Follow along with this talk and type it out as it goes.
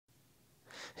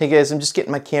Hey guys, I'm just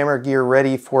getting my camera gear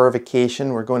ready for a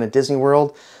vacation. We're going to Disney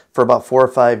World for about 4 or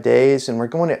 5 days, and we're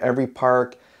going to every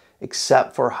park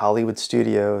except for Hollywood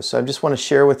Studios. So I just want to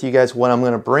share with you guys what I'm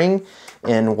going to bring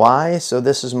and why. So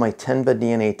this is my Tenba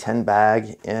DNA 10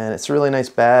 bag, and it's a really nice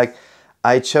bag.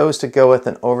 I chose to go with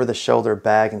an over-the-shoulder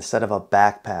bag instead of a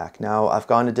backpack. Now, I've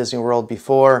gone to Disney World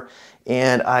before,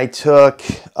 and I took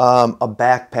a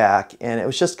backpack, and it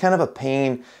was just kind of a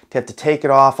pain to have to take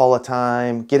it off all the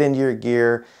time, get into your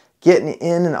gear. Getting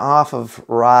in and off of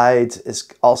rides is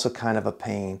also kind of a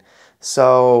pain.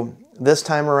 So this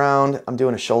time around, I'm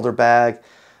doing a shoulder bag.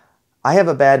 I have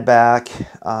a bad back.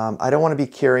 I don't want to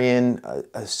be carrying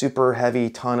a super heavy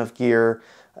ton of gear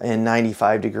in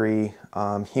 95-degree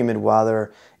humid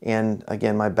weather, and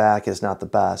again, my back is not the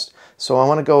best. So I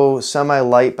want to go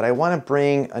semi-light, but I want to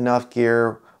bring enough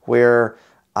gear where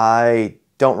I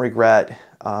don't regret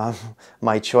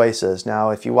my choices.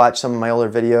 Now, if you watch some of my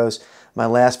older videos, my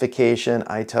last vacation,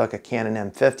 I took a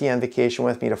Canon M50 on vacation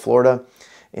with me to Florida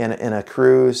in a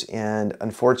cruise, and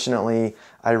unfortunately,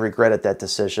 I regretted that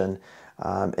decision.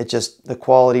 The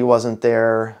quality wasn't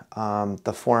there,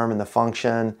 the form and the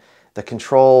function, the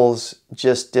controls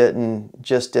just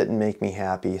didn't make me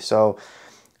happy. So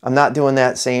I'm not doing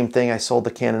that same thing. I sold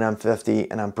the Canon M50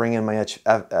 and I'm bringing my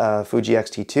Fuji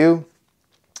X-T2.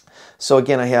 So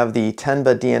again, I have the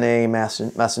Tenba DNA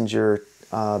Messenger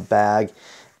bag,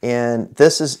 and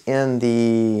this is in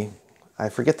the, I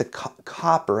forget the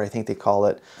copper, I think they call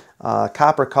it,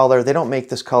 copper color. They don't make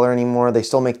this color anymore. They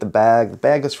still make the bag. The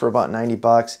bag was for about 90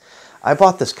 bucks. I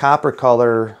bought this copper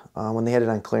color when they had it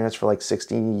on clearance for like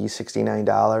 $60,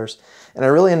 $69, and I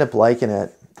really ended up liking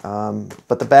it,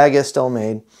 but the bag is still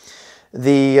made.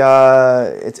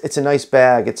 It's a nice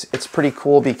bag. It's pretty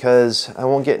cool because I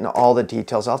won't get into all the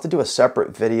details. I'll have to do a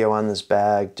separate video on this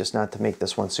bag, just not to make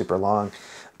this one super long,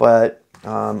 but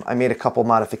I made a couple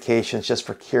modifications just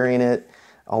for carrying it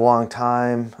a long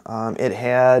time. It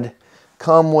had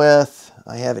come with,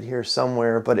 I have it here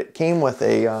somewhere, but it came with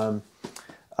a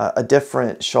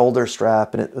different shoulder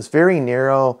strap, and it was very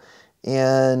narrow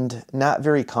and not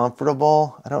very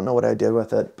comfortable. I don't know what I did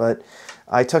with it, but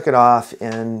I took it off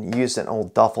and used an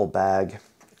old duffel bag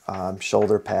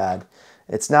shoulder pad.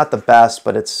 It's not the best,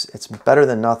 but it's better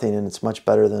than nothing, and it's much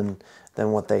better than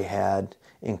what they had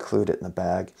included in the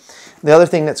bag. The other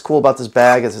thing that's cool about this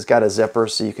bag is it's got a zipper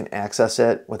so you can access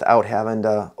it without having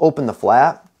to open the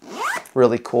flap.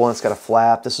 Really cool, and it's got a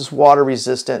flap. This is water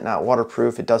resistant, not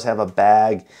waterproof. It does have a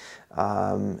bag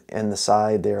in the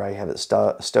side there. I have it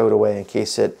stowed away in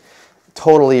case it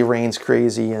totally rains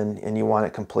crazy and you want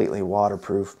it completely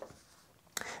waterproof.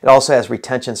 It also has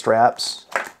retention straps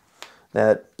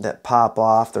that pop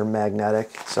off. They're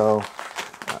magnetic. So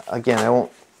again,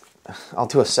 I'll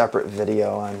do a separate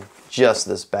video on just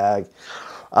this bag.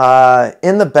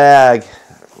 In the bag,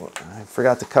 I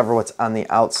forgot to cover what's on the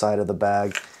outside of the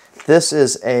bag. This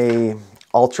is a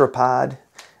Ultrapod.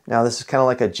 Now this is kind of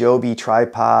like a Joby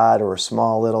tripod or a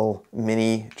small little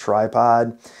mini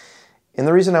tripod. And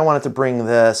the reason I wanted to bring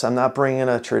this, I'm not bringing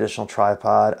a traditional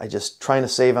tripod. I just trying to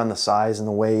save on the size and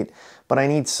the weight, but I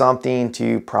need something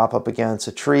to prop up against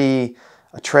a tree,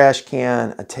 a trash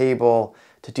can, a table,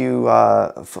 to do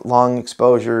long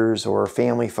exposures or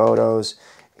family photos.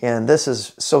 And this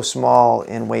is so small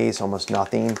and weighs almost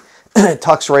nothing. It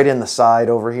tucks right in the side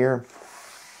over here.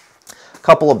 A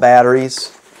couple of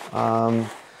batteries.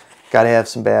 Got to have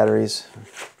some batteries.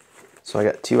 So I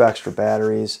got 2 extra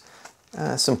batteries.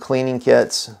 Some cleaning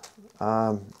kits.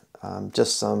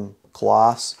 Just some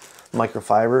cloths,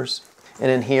 microfibers.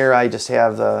 And in here I just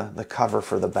have the cover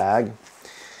for the bag.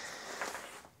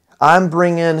 I'm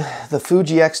bringing the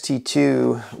Fuji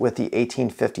X-T2 with the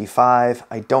 1855.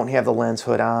 I don't have the lens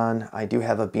hood on. I do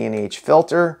have a B&H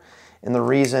filter, and the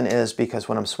reason is because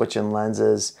when I'm switching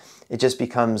lenses, it just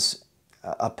becomes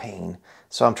a pain.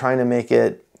 So I'm trying to make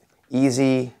it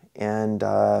easy and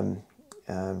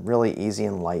really easy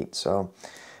and light. So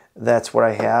that's what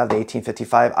I have, the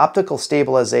 1855. Optical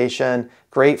stabilization,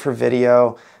 great for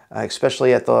video,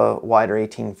 especially at the wider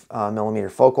 18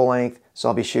 millimeter focal length. So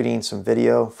I'll be shooting some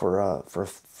video for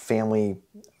family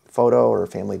photo or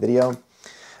family video.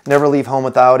 Never leave home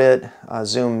without it.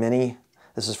 Zoom Mini.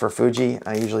 This is for Fuji.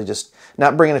 I usually just,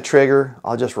 not bringing a trigger,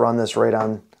 I'll just run this right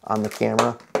on the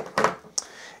camera.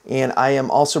 And I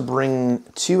am also bringing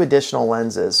 2 additional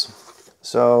lenses.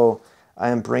 So I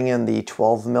am bringing the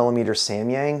 12 millimeter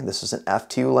Samyang. This is an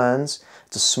f2 lens.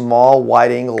 It's a small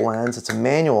wide angle lens. It's a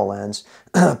manual lens,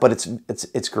 but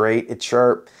it's great. It's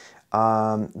sharp.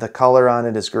 The color on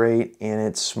it is great, and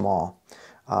it's small.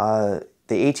 The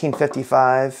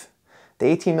 1855, the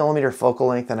 18 millimeter focal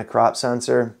length and a crop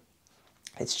sensor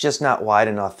It's just not wide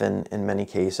enough in many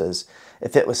cases.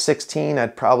 If it was 16,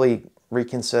 I'd probably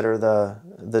reconsider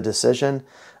the decision,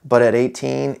 but at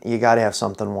 18, you got to have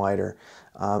something wider.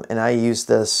 And I use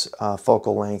this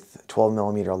focal length 12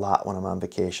 millimeter a lot when I'm on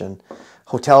vacation.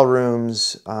 Hotel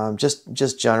rooms,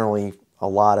 just generally a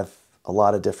lot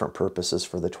of different purposes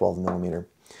for the 12 millimeter.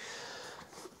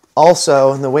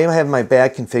 Also, the way I have my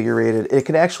bag configured, it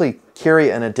could actually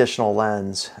carry an additional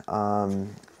lens.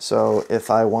 So if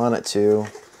I wanted to,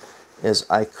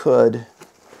 I could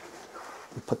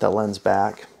put the lens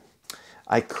back.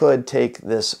 I could take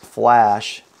this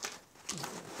flash,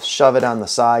 shove it on the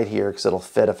side here because it'll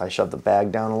fit if I shove the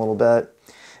bag down a little bit,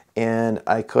 and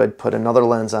I could put another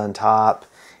lens on top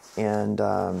and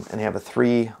have a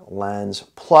 3 lens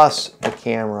plus the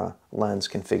camera lens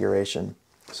configuration.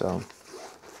 So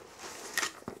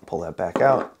pull that back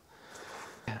out.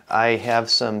 I have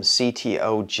some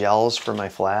CTO gels for my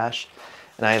flash,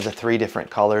 and I have the 3 different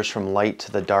colors from light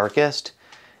to the darkest,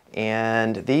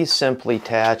 and these simply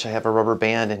attach. I have a rubber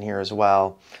band in here as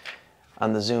well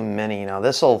on the Zoom Mini. Now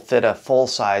this will fit a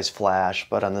full-size flash,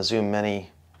 but on the Zoom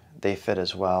Mini they fit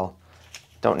as well.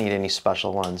 Don't need any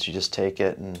special ones. You just take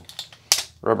it and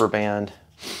rubber band,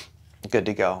 good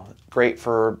to go. Great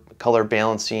for color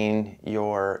balancing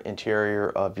your interior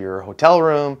of your hotel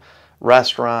room,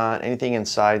 restaurant, anything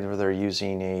inside where they're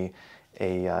using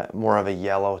a more of a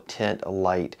yellow tint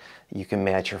light. You can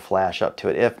match your flash up to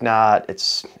it. If not,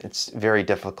 it's very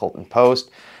difficult in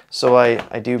post. So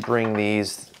I do bring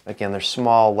these. Again, they're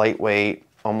small, lightweight,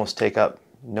 almost take up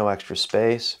no extra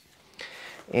space.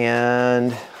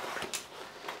 And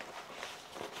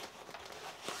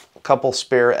a couple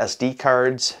spare SD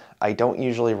cards. I don't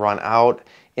usually run out.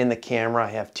 In the camera,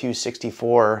 I have 2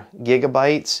 64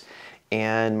 gigabytes,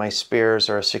 and my spares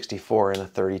are a 64 and a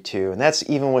 32. And that's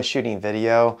even with shooting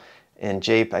video. And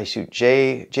I shoot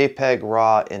JPEG,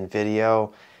 RAW, and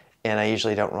video, and I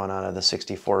usually don't run out of the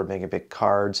 64 megabit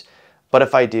cards. But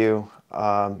if I do,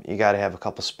 you got to have a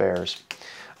couple spares.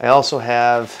 I also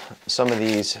have some of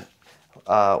these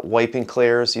wiping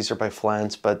clears. These are by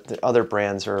Flens, but the other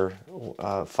brands are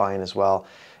fine as well.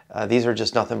 These are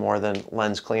just nothing more than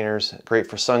lens cleaners. Great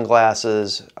for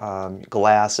sunglasses,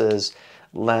 glasses,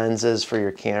 lenses for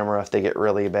your camera if they get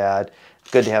really bad.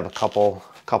 Good to have a couple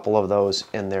of those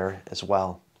in there as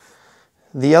well.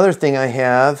 The other thing I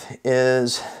have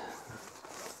is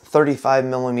 35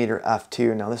 millimeter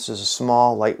f2. Now this is a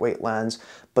small, lightweight lens,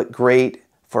 but great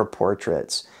for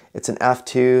portraits. It's an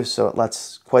f2, so it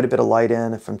lets quite a bit of light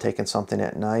in if I'm taking something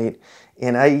at night.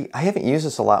 And I haven't used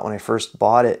this a lot when I first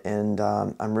bought it, and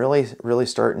I'm really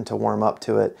starting to warm up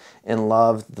to it and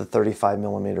love the 35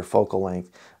 millimeter focal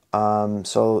length. And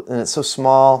it's so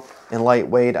small and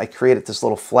lightweight. I created this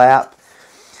little flap.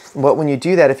 But when you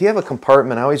do that, if you have a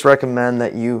compartment, I always recommend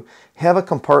that you have a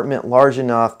compartment large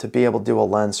enough to be able to do a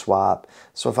lens swap.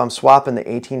 So if I'm swapping the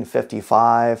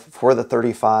 18-55 for the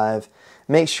 35,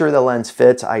 make sure the lens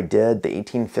fits. I did. The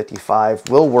 18-55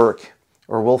 will work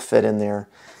or will fit in there.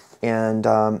 And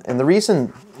the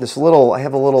reason I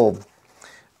have a little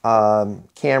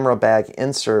camera bag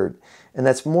insert, and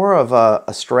that's more of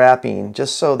a strapping,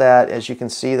 just so that, as you can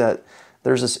see, that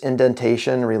there's this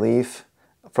indentation relief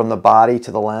from the body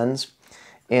to the lens.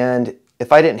 And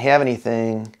if I didn't have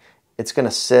anything, it's going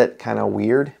to sit kind of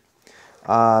weird.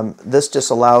 This just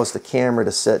allows the camera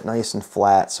to sit nice and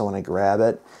flat, so when I grab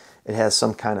it, it has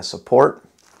some kind of support.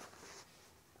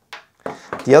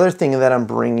 The other thing that I'm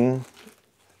bringing,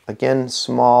 again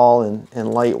small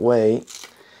and lightweight,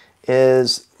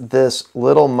 is this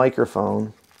little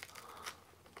microphone.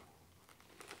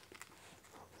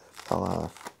 Fell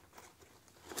off.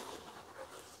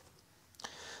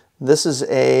 This is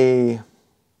a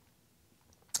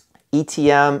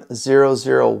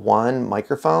ETM001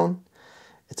 microphone.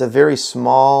 It's a very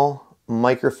small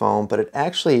microphone, but it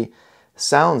actually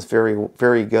sounds very,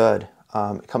 very good.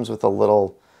 It comes with a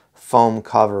little foam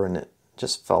cover, and it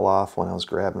just fell off when I was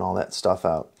grabbing all that stuff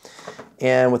out.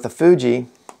 And with the Fuji,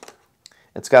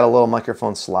 it's got a little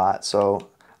microphone slot, so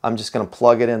I'm just going to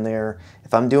plug it in there.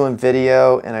 If I'm doing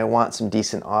video and I want some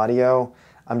decent audio,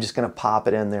 I'm just going to pop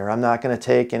it in there. I'm not going to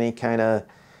take any kind of,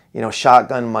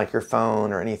 shotgun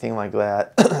microphone or anything like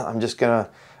that. I'm just going to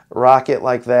rock it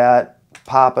like that,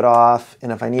 pop it off,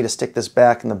 and if I need to stick this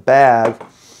back in the bag,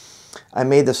 I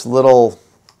made this little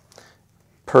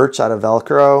perch out of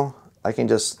Velcro. I can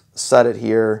just set it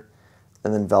here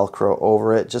and then Velcro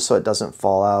over it just so it doesn't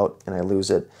fall out and I lose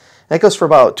it. And it goes for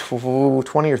about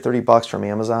 20 or 30 bucks from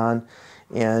Amazon,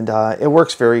 and it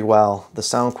works very well. The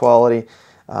sound quality,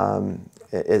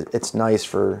 it's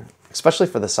nice especially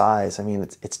for the size. I mean,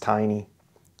 it's tiny.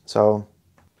 So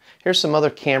Here's some other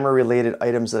camera related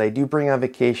items that I do bring on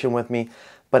vacation with me,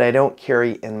 but I don't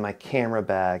carry in my camera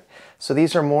bag. So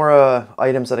these are more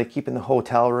items that I keep in the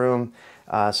hotel room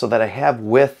so that I have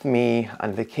with me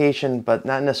on vacation, but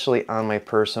not necessarily on my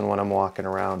person when I'm walking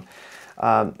around.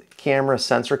 Camera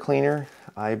sensor cleaner.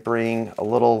 I bring a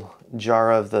little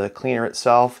jar of the cleaner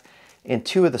itself and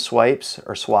 2 of the swipes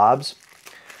or swabs.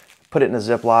 Put it in a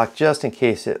Ziploc just in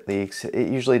case it leaks. It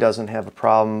usually doesn't have a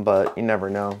problem, but you never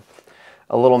know.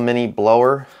 A little mini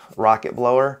blower, rocket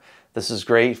blower. This is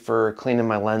great for cleaning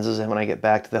my lenses, and when I get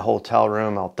back to the hotel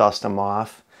room, I'll dust them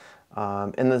off.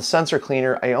 And the sensor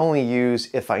cleaner, I only use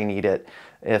if I need it.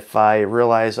 If I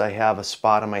realize I have a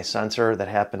spot on my sensor that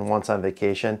happened once on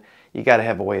vacation, you got to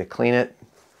have a way to clean it.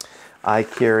 I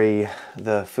carry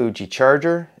the Fuji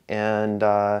charger, and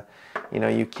you know,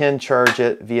 you can charge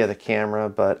it via the camera,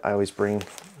 but I always bring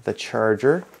the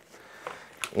charger.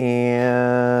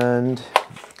 And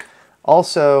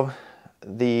also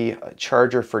the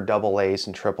charger for AA's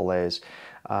and AA's.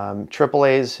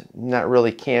 AA's not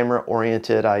really camera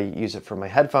oriented. I use it for my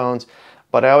headphones,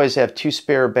 but I always have 2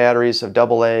 spare batteries of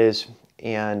AA's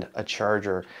and a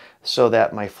charger so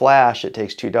that my flash, it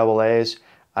takes 2 AA's.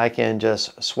 I can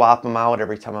just swap them out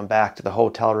every time I'm back to the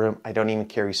hotel room. I don't even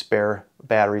carry spare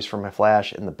batteries for my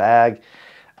flash in the bag.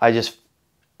 I just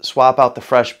swap out the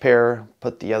fresh pair,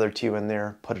 put the other 2 in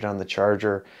there, put it on the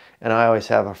charger, and I always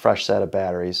have a fresh set of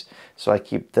batteries. So I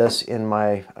keep this in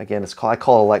my, again, I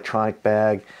call it electronic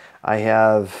bag. I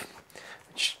have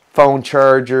phone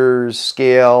chargers,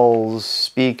 scales,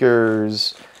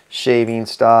 speakers, shaving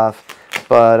stuff,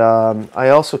 but I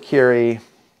also carry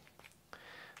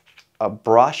a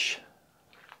brush,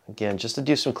 again, just to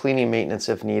do some cleaning maintenance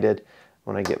if needed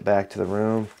when I get back to the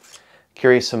room.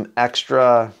 Carry some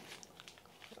extra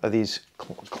of these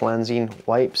cleansing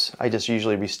wipes. I just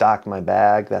usually restock my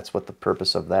bag. That's what the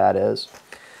purpose of that is.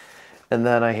 And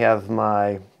then I have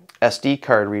my SD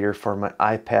card reader for my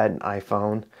iPad and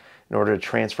iPhone in order to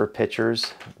transfer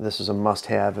pictures. This is a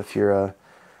must-have if you're a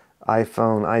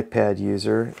iPhone, iPad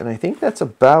user, and I think that's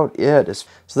about it.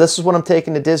 So this is what I'm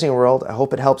taking to Disney World. I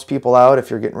hope it helps people out if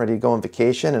you're getting ready to go on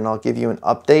vacation, and I'll give you an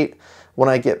update when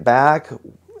I get back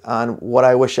on what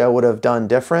I wish I would have done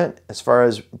different as far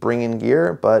as bringing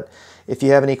gear. But if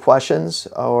you have any questions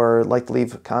or like to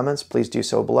leave comments, please do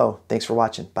so below. Thanks for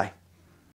watching. Bye.